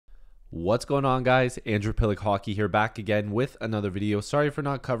What's going on, guys? Andrew Piluk Hockey here, back again with another video. Sorry for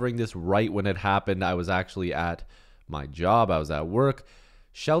not covering this right when it happened. I was actually at my job. I was at work.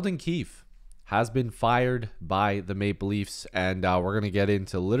 Sheldon Keefe has been fired by the Maple Leafs, and we're going to get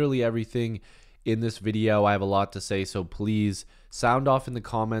into literally everything in this video. I have a lot to say, so please sound off in the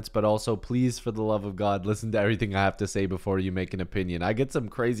comments, but also please, for the love of God, listen to everything I have to say before you make an opinion. I get some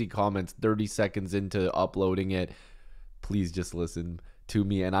crazy comments 30 seconds into uploading it. Please just listen to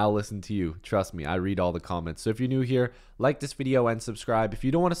me and I'll listen to you. Trust me, I read all the comments. So if you're new here, like this video and subscribe. If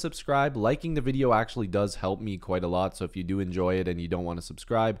you don't want to subscribe, liking the video actually does help me quite a lot. So if you do enjoy it and you don't want to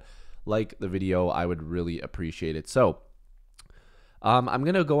subscribe, like the video, I would really appreciate it. So I'm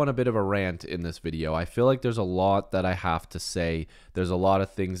going to go on a bit of a rant in this video. I feel like there's a lot that I have to say. There's a lot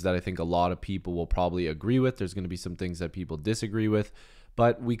of things that I think a lot of people will probably agree with. There's going to be some things that people disagree with,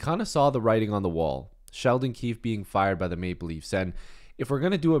 but we kind of saw the writing on the wall. Sheldon Keefe being fired by the Maple Leafs. And if we're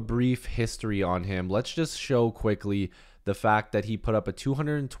going to do a brief history on him, let's just show quickly the fact that he put up a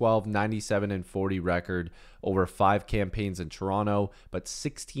 212, 97, and 40 record over 5 campaigns in Toronto, but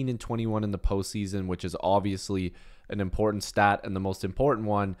 16 and 21 in the postseason, which is obviously an important stat. And the most important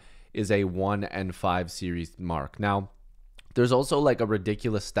one is a 1-5 series mark. Now, there's also like a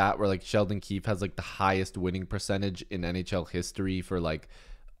ridiculous stat where like Sheldon Keefe has like the highest winning percentage in NHL history for like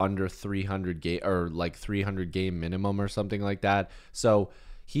under 300 game or like 300 game minimum or something like that. So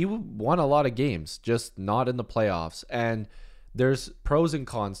he won a lot of games, just not in the playoffs. And there's pros and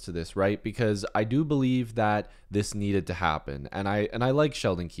cons to this, right? Because I do believe that this needed to happen. And I like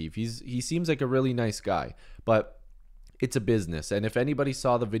Sheldon Keefe. He seems like a really nice guy, but it's a business. And if anybody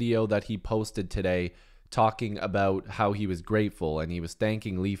saw the video that he posted today talking about how he was grateful and he was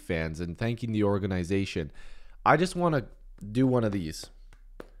thanking Leaf fans and thanking the organization, I just want to do one of these.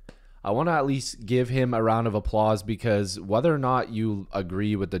 I want to at least give him a round of applause, because whether or not you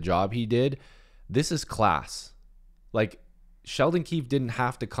agree with the job he did, this is class. Like, Sheldon Keefe didn't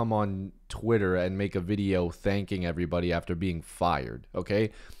have to come on Twitter and make a video thanking everybody after being fired,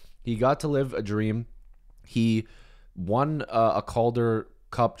 okay? He got to live a dream. He won a Calder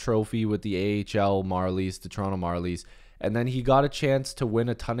Cup trophy with the AHL Marlies, the Toronto Marlies, and then he got a chance to win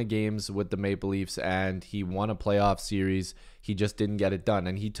a ton of games with the Maple Leafs, and he won a playoff series. He just didn't get it done.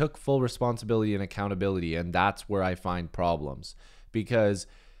 And he took full responsibility and accountability, and that's where I find problems. Because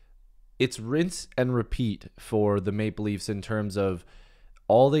it's rinse and repeat for the Maple Leafs in terms of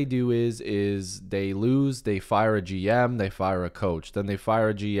all they do is they lose, they fire a GM, they fire a coach. Then they fire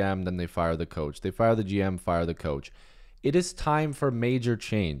a GM, then they fire the coach. They fire the GM, fire the coach. It is time for major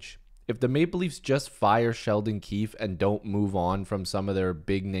change. If the Maple Leafs just fire Sheldon Keefe and don't move on from some of their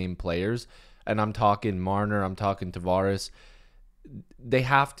big name players, and I'm talking Marner, I'm talking Tavares, they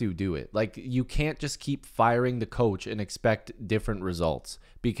have to do it. Like, you can't just keep firing the coach and expect different results,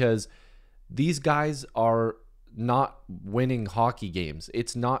 because these guys are not winning hockey games.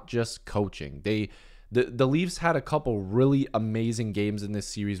 It's not just coaching. The Leafs had a couple really amazing games in this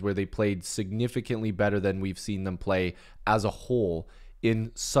series where they played significantly better than we've seen them play as a whole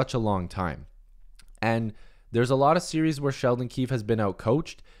in such a long time. And there's a lot of series where Sheldon Keefe has been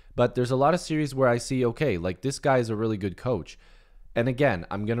outcoached, but there's a lot of series where I see, okay, like, this guy is a really good coach. And again,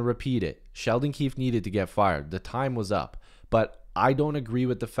 I'm going to repeat it. Sheldon Keefe needed to get fired. The time was up. But I don't agree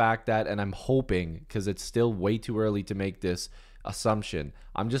with the fact that, and I'm hoping, because it's still way too early to make this assumption,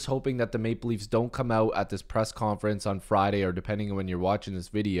 I'm just hoping that the Maple Leafs don't come out at this press conference on Friday, or depending on when you're watching this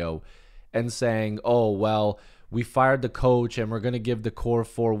video, and saying, oh, well, we fired the coach and we're going to give the core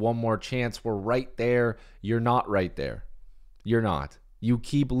four one more chance. We're right there. You're not right there. You're not. You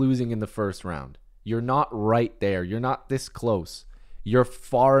keep losing in the first round. You're not right there. You're not this close. You're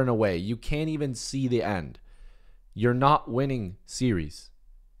far and away. You can't even see the end. You're not winning series.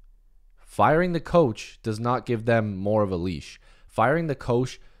 Firing the coach does not give them more of a leash. Firing the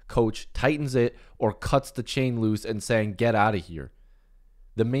coach tightens it or cuts the chain loose and saying, get out of here.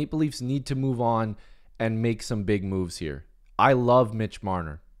 The Maple Leafs need to move on and make some big moves here. I love Mitch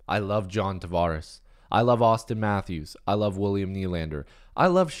Marner. I love John Tavares. I love Austin Matthews. I love William Nylander. I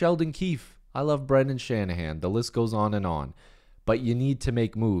love Sheldon Keefe. I love Brendan Shanahan. The list goes on and on. But you need to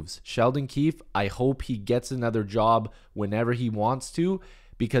make moves. Sheldon Keefe, I hope he gets another job whenever he wants to,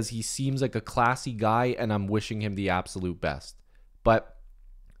 because he seems like a classy guy and I'm wishing him the absolute best. But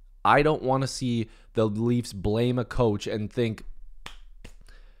I don't want to see the Leafs blame a coach and think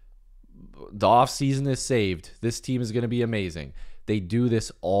the offseason is saved. This team is going to be amazing. They do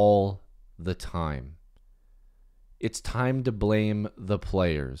this all the time. It's time to blame the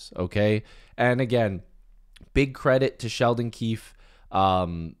players, okay? And again, big credit to Sheldon Keefe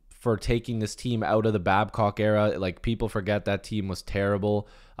for taking this team out of the Babcock era. Like, people forget that team was terrible.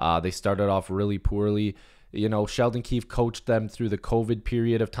 They started off really poorly. You know, Sheldon Keefe coached them through the COVID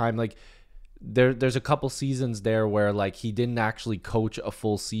period of time. Like, there's a couple seasons there where like he didn't actually coach a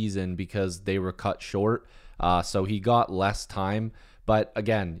full season because they were cut short. So he got less time. But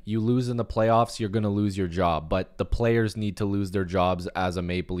again, you lose in the playoffs, you're going to lose your job. But the players need to lose their jobs as a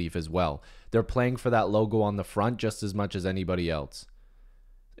Maple Leaf as well. They're playing for that logo on the front just as much as anybody else.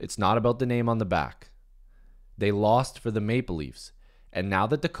 It's not about the name on the back. They lost for the Maple Leafs. And now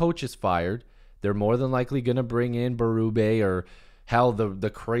that the coach is fired, they're more than likely going to bring in Berube, or hell, the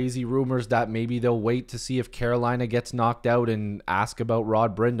crazy rumors that maybe they'll wait to see if Carolina gets knocked out and ask about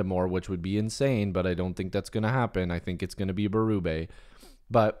Rod Brind'Amour, which would be insane, but I don't think that's going to happen. I think it's going to be Berube.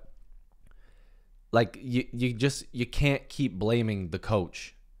 But like you can't keep blaming the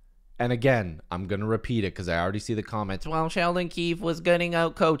coach. And again, I'm going to repeat it because I already see the comments. Well, Sheldon Keefe was getting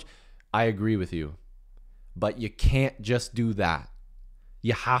out coach. I agree with you. But you can't just do that.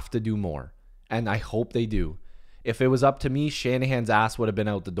 You have to do more. And I hope they do. If it was up to me, Shanahan's ass would have been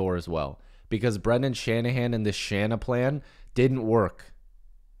out the door as well. Because Brendan Shanahan and this Shana plan didn't work.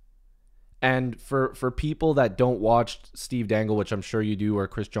 And for people that don't watch Steve Dangle, which I'm sure you do, or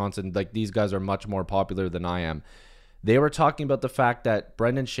Chris Johnson, like these guys are much more popular than I am. They were talking about the fact that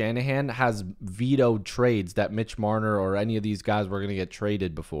Brendan Shanahan has vetoed trades that Mitch Marner or any of these guys were going to get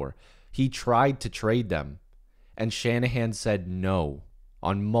traded before. He tried to trade them. And Shanahan said no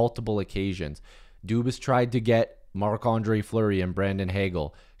on multiple occasions. Dubas tried to get Marc-Andre Fleury and Brandon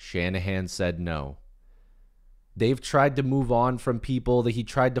Hagel. Shanahan said no. They've tried to move on from people that he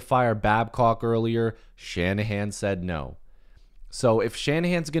tried to fire Babcock earlier. Shanahan said no. So if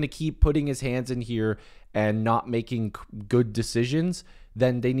Shanahan's going to keep putting his hands in here and not making good decisions,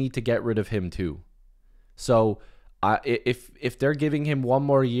 then they need to get rid of him too. So if they're giving him one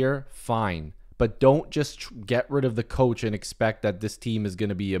more year, fine. But don't just get rid of the coach and expect that this team is going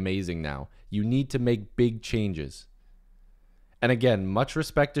to be amazing now. You need to make big changes. And again, much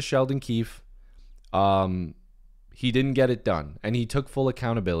respect to Sheldon Keefe. He didn't get it done, and he took full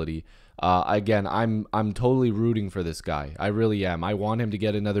accountability. Again, I'm totally rooting for this guy. I really am. I want him to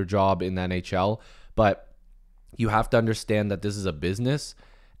get another job in the NHL, but you have to understand that this is a business.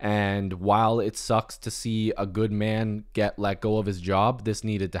 And while it sucks to see a good man get let go of his job, this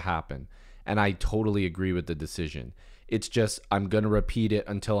needed to happen. And I totally agree with the decision. It's just, I'm going to repeat it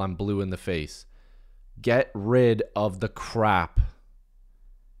until I'm blue in the face. Get rid of the crap.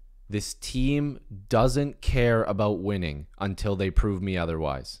 This team doesn't care about winning until they prove me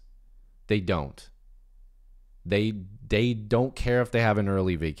otherwise. They don't. They don't care if they have an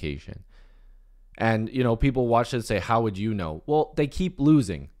early vacation. And, you know, people watch it and say, how would you know? Well, they keep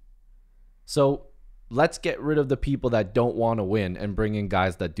losing. So let's get rid of the people that don't want to win and bring in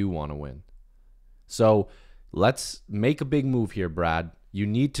guys that do want to win. So let's make a big move here, Brad. You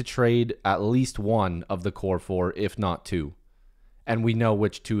need to trade at least one of the core four, if not two. And we know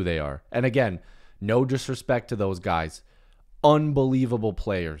which two they are. And again, no disrespect to those guys. Unbelievable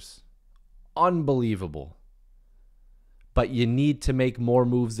players. Unbelievable. But you need to make more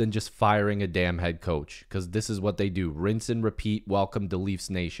moves than just firing a damn head coach, because this is what they do. Rinse and repeat. Welcome to Leafs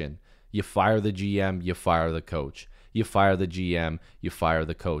Nation. You fire the GM, you fire the coach. You fire the GM, you fire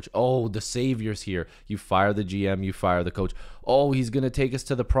the coach. Oh, the savior's here. You fire the GM, you fire the coach. Oh, he's going to take us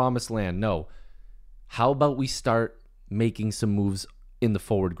to the promised land. No. How about we start making some moves in the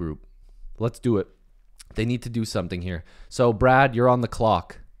forward group? Let's do it. They need to do something here. So, Brad, you're on the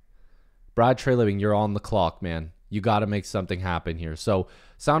clock. Brad Treliving, you're on the clock, man. You got to make something happen here. So,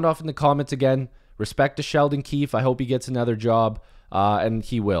 sound off in the comments again. Respect to Sheldon Keefe. I hope he gets another job, and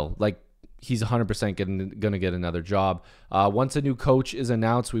he will. Like, he's 100% going to get another job. Once a new coach is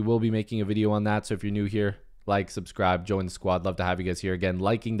announced, we will be making a video on that. So if you're new here, like, subscribe, join the squad. Love to have you guys here. Again,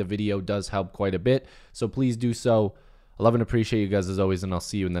 liking the video does help quite a bit. So please do so. I love and appreciate you guys as always, and I'll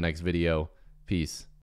see you in the next video. Peace.